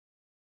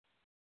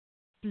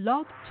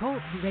Blog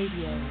Talk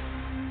Radio.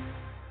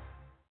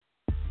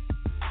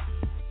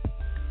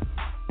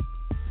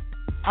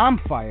 I'm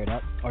fired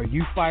up. Are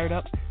you fired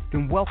up?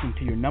 Then welcome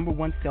to your number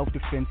one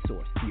self-defense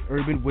source, the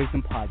Urban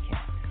Wisdom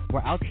Podcast,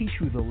 where I'll teach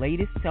you the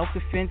latest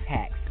self-defense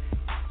hacks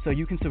so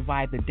you can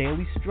survive the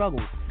daily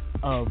struggles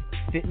of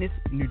fitness,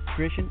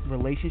 nutrition,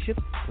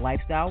 relationships,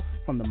 lifestyle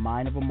from the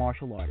mind of a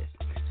martial artist.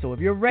 So if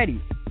you're ready,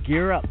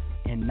 gear up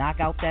and knock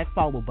out that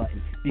follow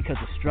button because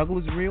the struggle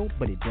is real,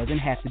 but it doesn't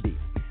have to be.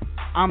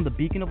 I'm the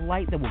beacon of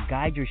light that will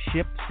guide your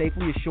ship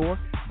safely ashore,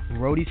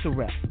 Brody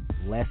Surrett.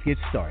 Let's get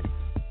started.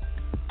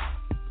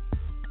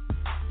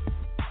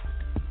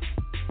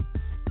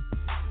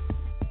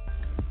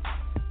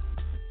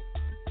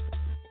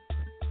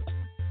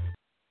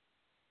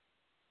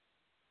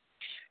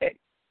 Hey,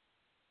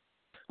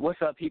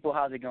 what's up, people?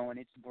 How's it going?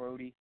 It's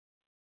Brody,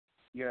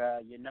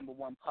 your number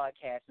one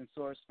podcast and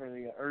source for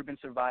the urban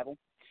survival.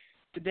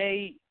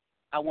 Today,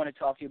 I want to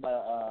talk to you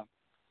about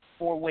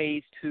 4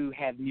 ways to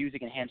have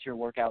music enhance your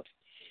workouts.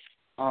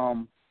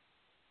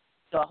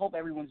 So I hope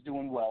everyone's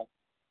doing well.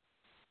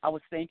 I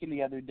was thinking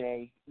the other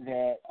day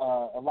that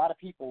a lot of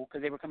people,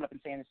 because they were coming up and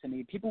saying this to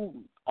me, people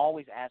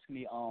always ask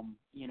me,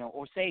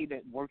 or say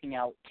that working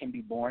out can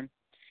be boring,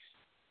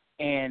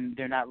 and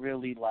they're not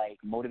really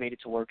motivated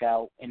to work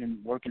out, and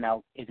then working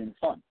out isn't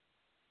fun.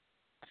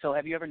 So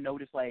have you ever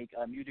noticed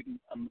music,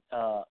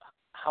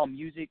 how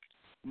music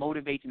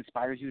motivates,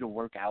 inspires you to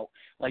work out?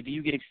 Do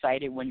you get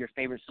excited when your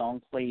favorite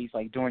song plays,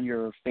 during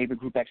your favorite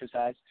group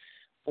exercise?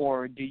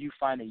 Or do you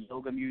find that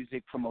yoga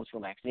music promotes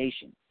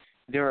relaxation?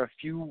 There are a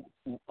few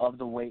of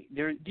the ways.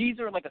 These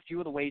are a few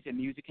of the ways that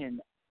music can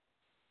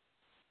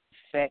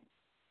affect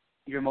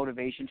your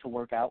motivation to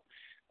work out.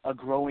 A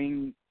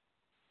growing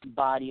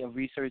body of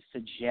research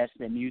suggests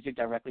that music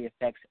directly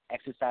affects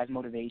exercise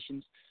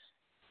motivations.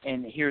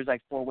 And here's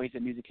 4 ways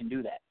that music can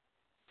do that.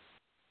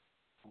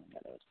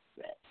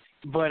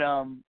 But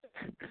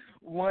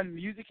one,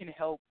 music can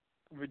help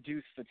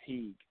reduce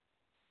fatigue.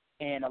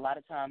 And a lot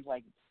of times,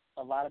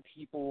 a lot of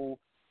people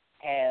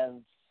have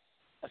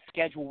a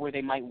schedule where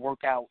they might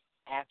work out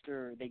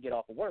after they get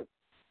off of work,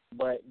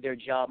 but their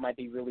job might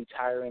be really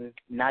tiring,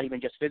 not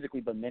even just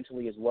physically, but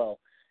mentally as well.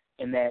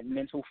 And that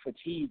mental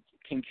fatigue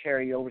can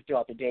carry over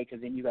throughout the day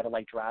because then you got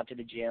to drive to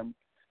the gym,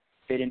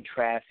 sit in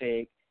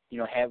traffic,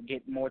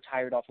 get more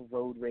tired off of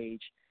road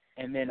rage,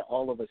 and then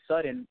all of a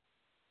sudden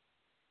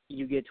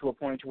you get to a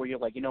point where you're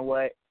like, you know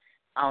what,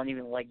 I don't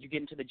even you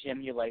get into the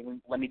gym, you're like,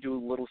 let me do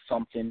a little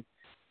something.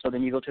 So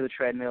then you go to the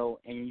treadmill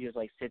and you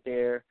just sit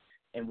there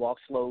and walk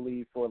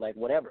slowly for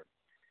whatever.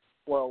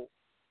 Well,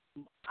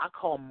 I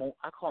call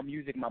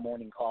music my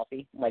morning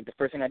coffee. The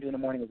first thing I do in the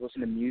morning is listen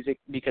to music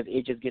because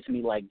it just gets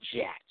me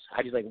jacked.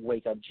 I just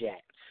wake up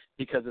jacked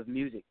because of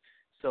music.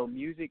 So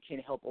music can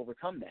help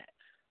overcome that.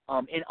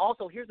 And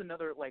also here's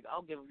another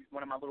I'll give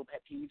one of my little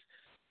pet peeves.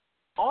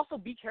 Also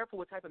be careful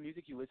what type of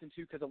music you listen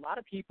to because a lot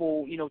of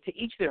people, to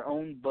each their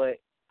own, but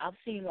I've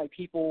seen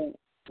people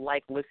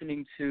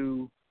listening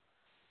to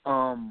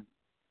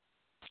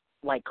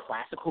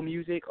classical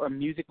music or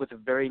music with a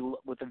very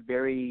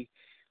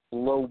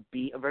low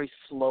beat, a very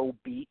slow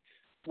beat.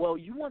 Well,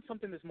 you want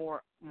something that's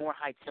more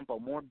high tempo,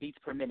 more beats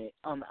per minute.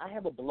 I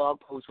have a blog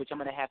post which I'm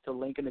going to have to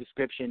link in the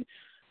description,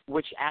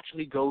 which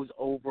actually goes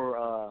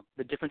over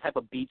the different type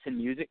of beats in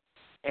music.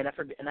 And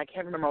I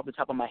can't remember off the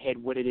top of my head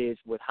what it is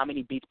with how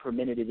many beats per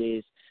minute it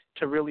is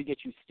to really get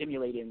you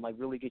stimulated and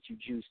really get you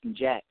juiced and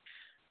jacked.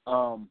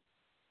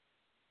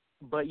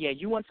 But yeah,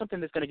 you want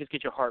something that's going to just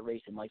get your heart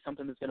racing,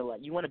 something that's going to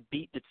you want a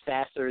beat that's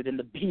faster than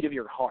the beat of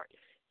your heart,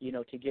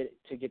 to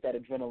get that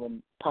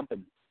adrenaline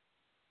pumping.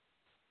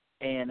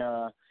 And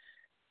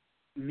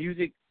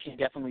music can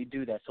definitely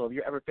do that. So if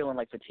you're ever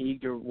feeling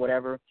fatigued or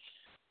whatever,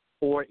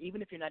 or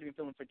even if you're not even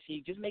feeling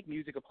fatigued, just make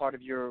music a part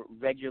of your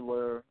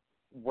regular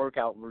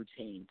workout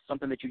routine,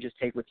 something that you just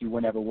take with you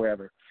whenever,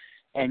 wherever,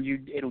 and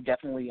it'll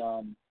definitely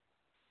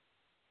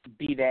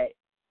be that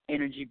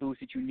energy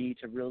boost that you need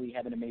to really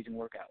have an amazing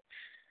workout.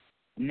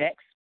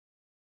 Next,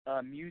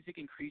 music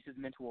increases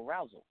mental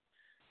arousal.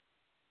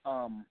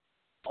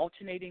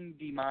 Alternating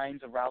the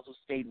mind's arousal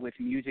state with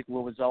music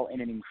will result in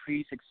an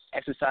increased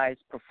exercise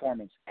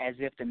performance, as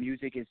if the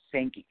music is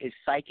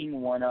psyching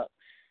one up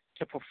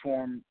to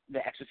perform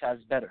the exercise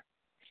better.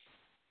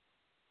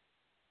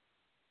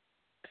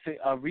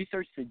 So,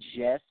 research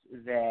suggests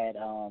that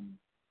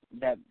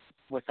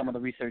what some of the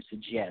research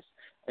suggests.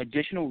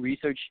 Additional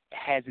research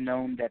has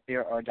known that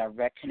there are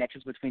direct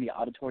connections between the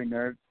auditory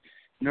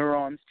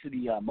neurons to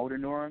the motor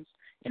neurons.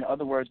 In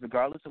other words,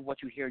 regardless of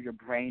what you hear, your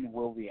brain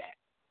will react.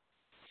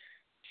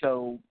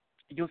 So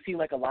you'll see a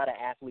lot of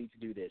athletes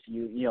do this.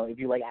 If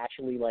you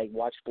actually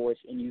watch sports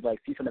and you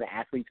see some of the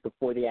athletes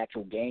before the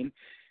actual game,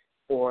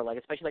 or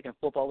especially in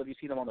football, if you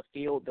see them on the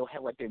field, they'll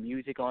have their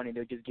music on and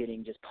they're just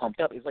getting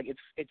pumped up.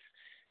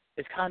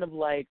 It's kind of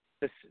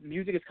this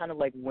music is kind of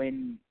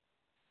when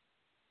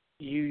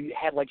you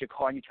have your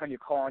car and you turn your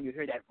car on, you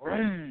hear that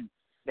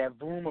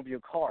vroom of your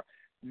car.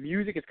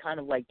 Music is kind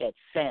of that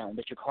sound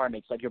that your car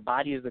makes. Your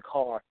body is the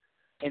car,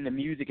 and the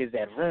music is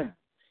that vroom.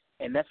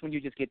 and that's when you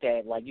just get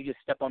that, like, you just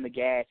step on the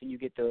gas and you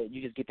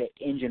just get that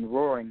engine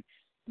roaring.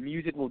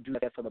 Music will do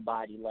that for the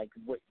body. Like,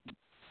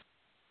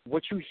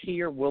 what you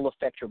hear will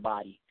affect your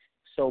body.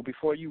 So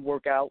before you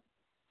work out,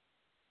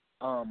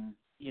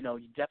 you know,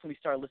 you definitely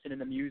start listening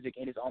to music,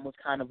 and it's almost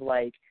kind of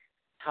like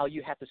how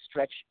you have to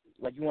stretch,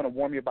 like you want to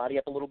warm your body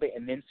up a little bit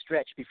and then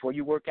stretch before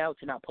you work out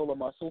to not pull a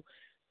muscle.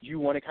 You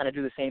want to kind of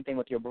do the same thing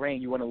with your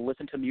brain. You want to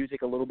listen to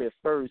music a little bit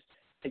first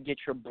to get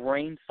your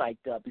brain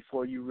psyched up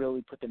before you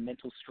really put the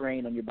mental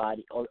strain on your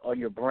body, on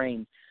your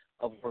brain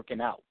of working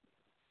out.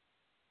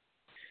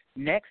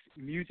 Next,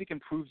 music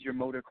improves your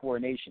motor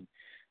coordination.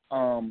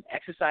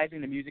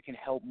 Exercising the music can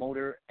help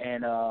motor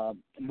and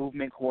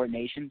movement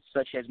coordination,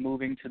 such as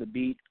moving to the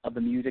beat of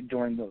the music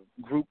during the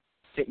group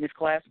fitness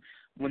class.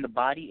 When the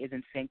body is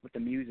in sync with the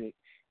music,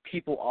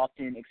 people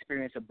often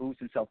experience a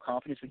boost in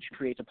self-confidence, which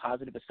creates a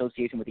positive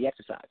association with the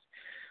exercise.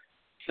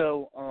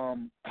 So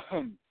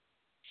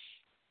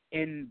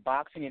in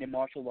boxing and in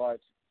martial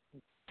arts,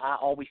 I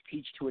always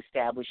teach to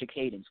establish a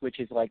cadence, which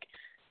is like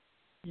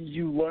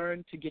you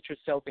learn to get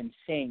yourself in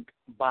sync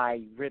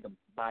by rhythm,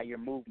 by your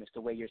movements,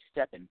 the way you're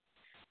stepping.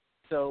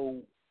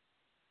 So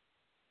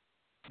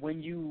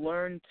when you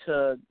learn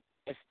to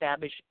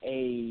establish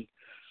a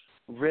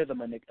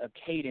rhythm and a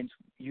cadence,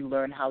 you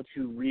learn how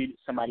to read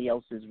somebody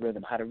else's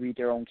rhythm, how to read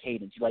their own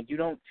cadence. Like you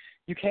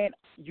can't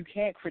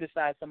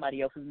criticize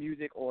somebody else's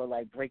music or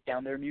like break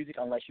down their music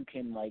unless you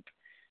can like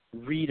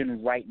read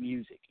and write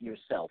music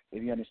yourself,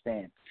 if you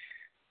understand.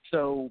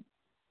 So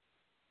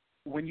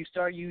when you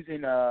start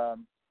using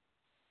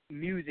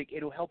music,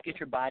 it'll help get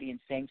your body in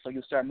sync, so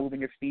you'll start moving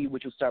your feet,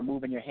 which will start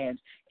moving your hands,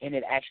 and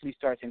it actually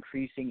starts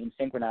increasing and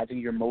synchronizing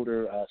your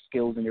motor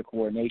skills and your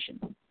coordination.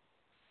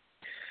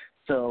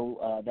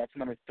 So that's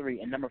number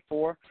 3. And number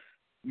 4,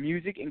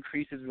 music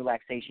increases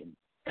relaxation.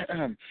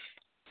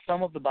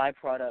 Some of the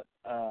byproduct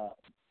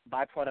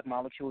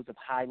molecules of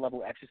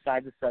high-level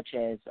exercises, such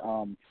as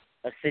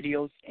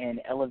acidios and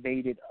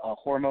elevated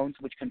hormones,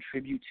 which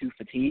contribute to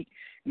fatigue,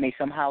 may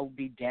somehow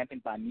be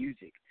dampened by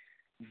music,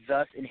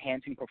 thus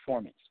enhancing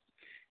performance.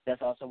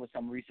 That's also what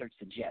some research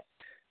suggests.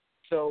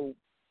 So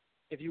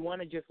if you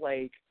want to just,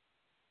 like,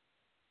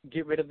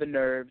 get rid of the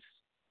nerves,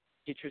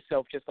 get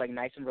yourself just, like,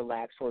 nice and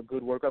relaxed for a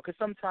good workout, because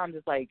sometimes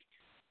it's, like,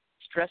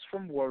 stress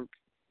from work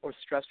or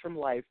stress from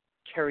life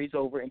carries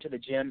over into the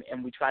gym,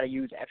 and we try to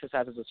use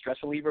exercise as a stress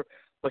reliever,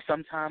 but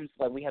sometimes,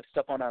 like, we have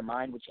stuff on our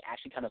mind which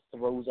actually kind of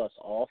throws us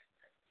off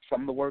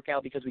from the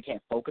workout because we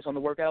can't focus on the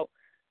workout.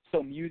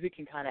 So music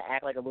can kind of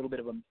act like a little bit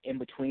of an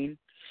in-between,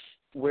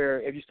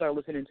 where if you start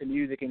listening to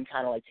music and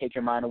kind of like take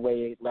your mind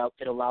away,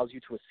 it allows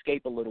you to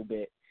escape a little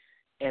bit,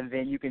 and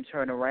then you can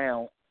turn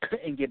around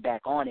and get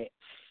back on it,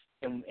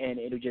 and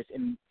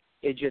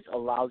it just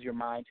allows your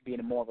mind to be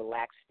in a more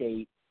relaxed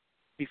state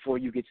before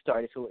you get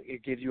started, so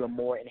it gives you a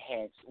more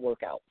enhanced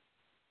workout.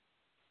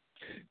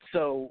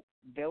 So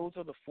those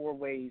are the 4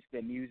 ways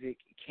that music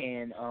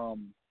can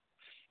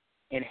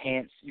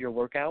enhance your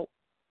workout.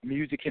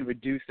 Music can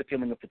reduce the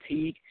feeling of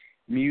fatigue.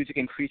 Music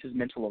increases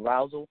mental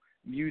arousal.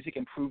 Music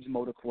improves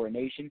motor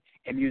coordination,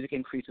 and music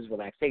increases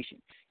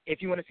relaxation.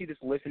 If you want to see this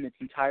list in its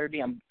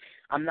entirety, I'm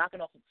knocking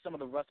off some of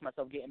the rust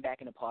myself getting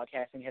back into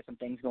podcasting. Had some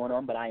things going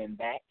on, but I am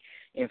back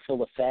in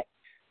full effect.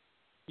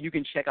 You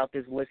can check out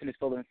this list in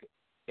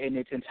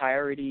its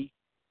entirety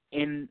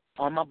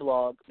on my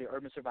blog, The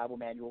Urban Survival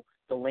Manual.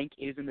 The link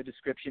is in the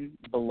description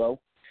below.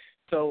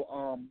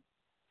 So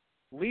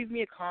leave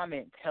me a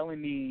comment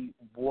telling me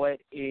what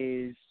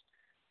is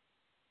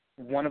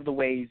one of the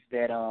ways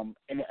that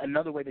and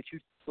another way that you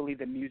believe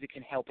that music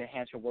can help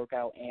enhance your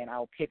workout, and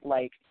I'll pick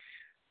like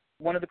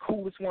one of the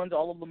coolest ones.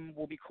 All of them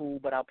will be cool,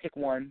 but I'll pick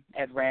one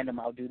at random.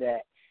 I'll do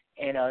that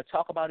and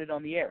talk about it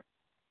on the air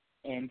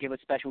and give a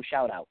special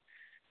shout out.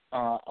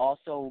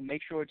 Also,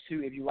 make sure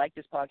to, if you like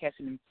this podcast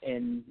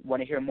and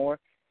want to hear more,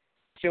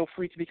 feel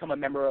free to become a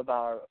member of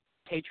our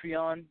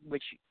Patreon,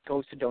 which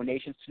goes to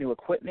donations to new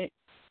equipment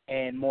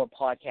and more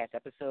podcast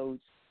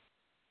episodes.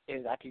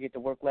 If I can get to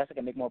work less, I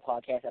can make more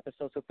podcast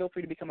episodes. So feel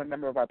free to become a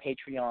member of our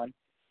Patreon,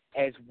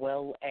 as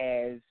well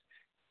as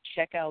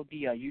check out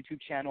the YouTube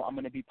channel. I'm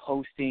going to be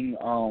posting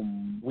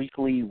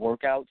weekly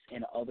workouts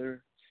and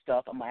other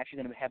stuff. I'm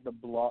actually going to have the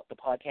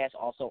podcast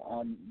also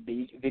on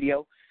the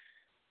video.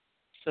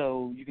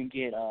 So you can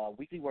get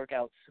weekly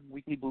workouts,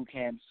 weekly boot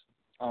camps,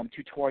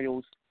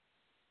 tutorials,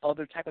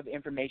 other type of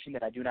information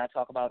that I do not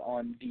talk about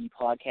on the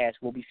podcast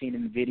will be seen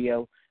in the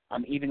video.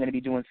 I'm even going to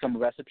be doing some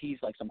recipes,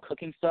 like some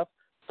cooking stuff.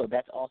 So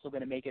that's also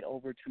going to make it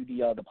over to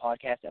the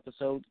podcast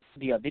episodes,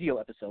 the video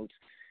episodes.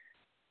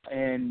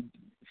 And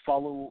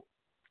follow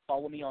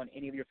me on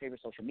any of your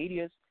favorite social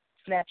medias: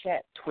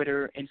 Snapchat,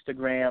 Twitter,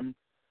 Instagram,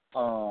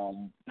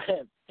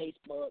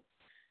 Facebook,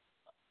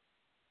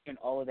 and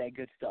all of that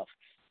good stuff.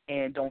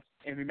 And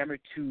remember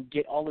to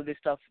get all of this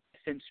stuff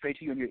sent straight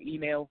to you in your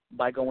email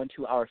by going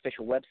to our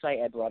official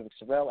website at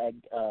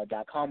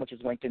BroderickSorrell.com, which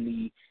is linked in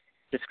the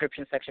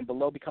description section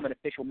below. Become an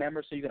official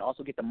member so you can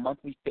also get the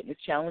monthly fitness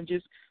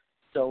challenges.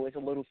 So it's a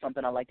little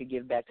something I like to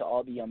give back to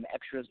all the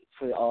extras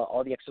for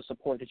all the extra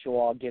support that you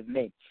all give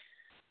me.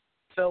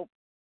 So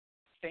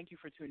thank you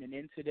for tuning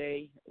in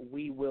today.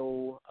 We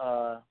will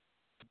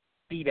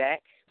be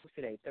back. What's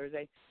today?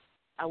 Thursday?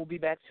 I will be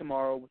back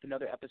tomorrow with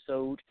another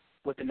episode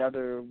with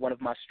another one of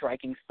my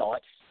striking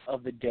thoughts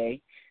of the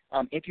day.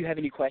 If you have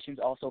any questions,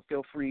 also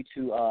feel free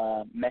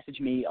to message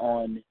me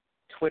on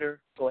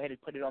Twitter. Go ahead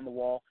and put it on the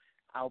wall.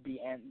 I'll be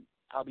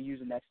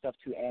using that stuff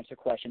to answer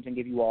questions and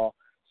give you all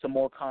some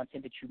more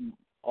content that you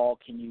all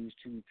can use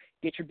to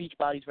get your beach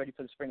bodies ready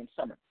for the spring and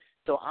summer.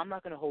 So I'm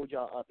not going to hold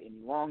y'all up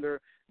any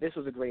longer. This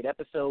was a great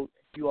episode.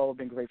 You all have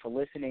been great for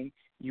listening.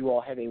 You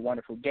all have a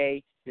wonderful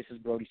day. This is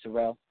Brody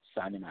Sorrell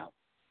signing out.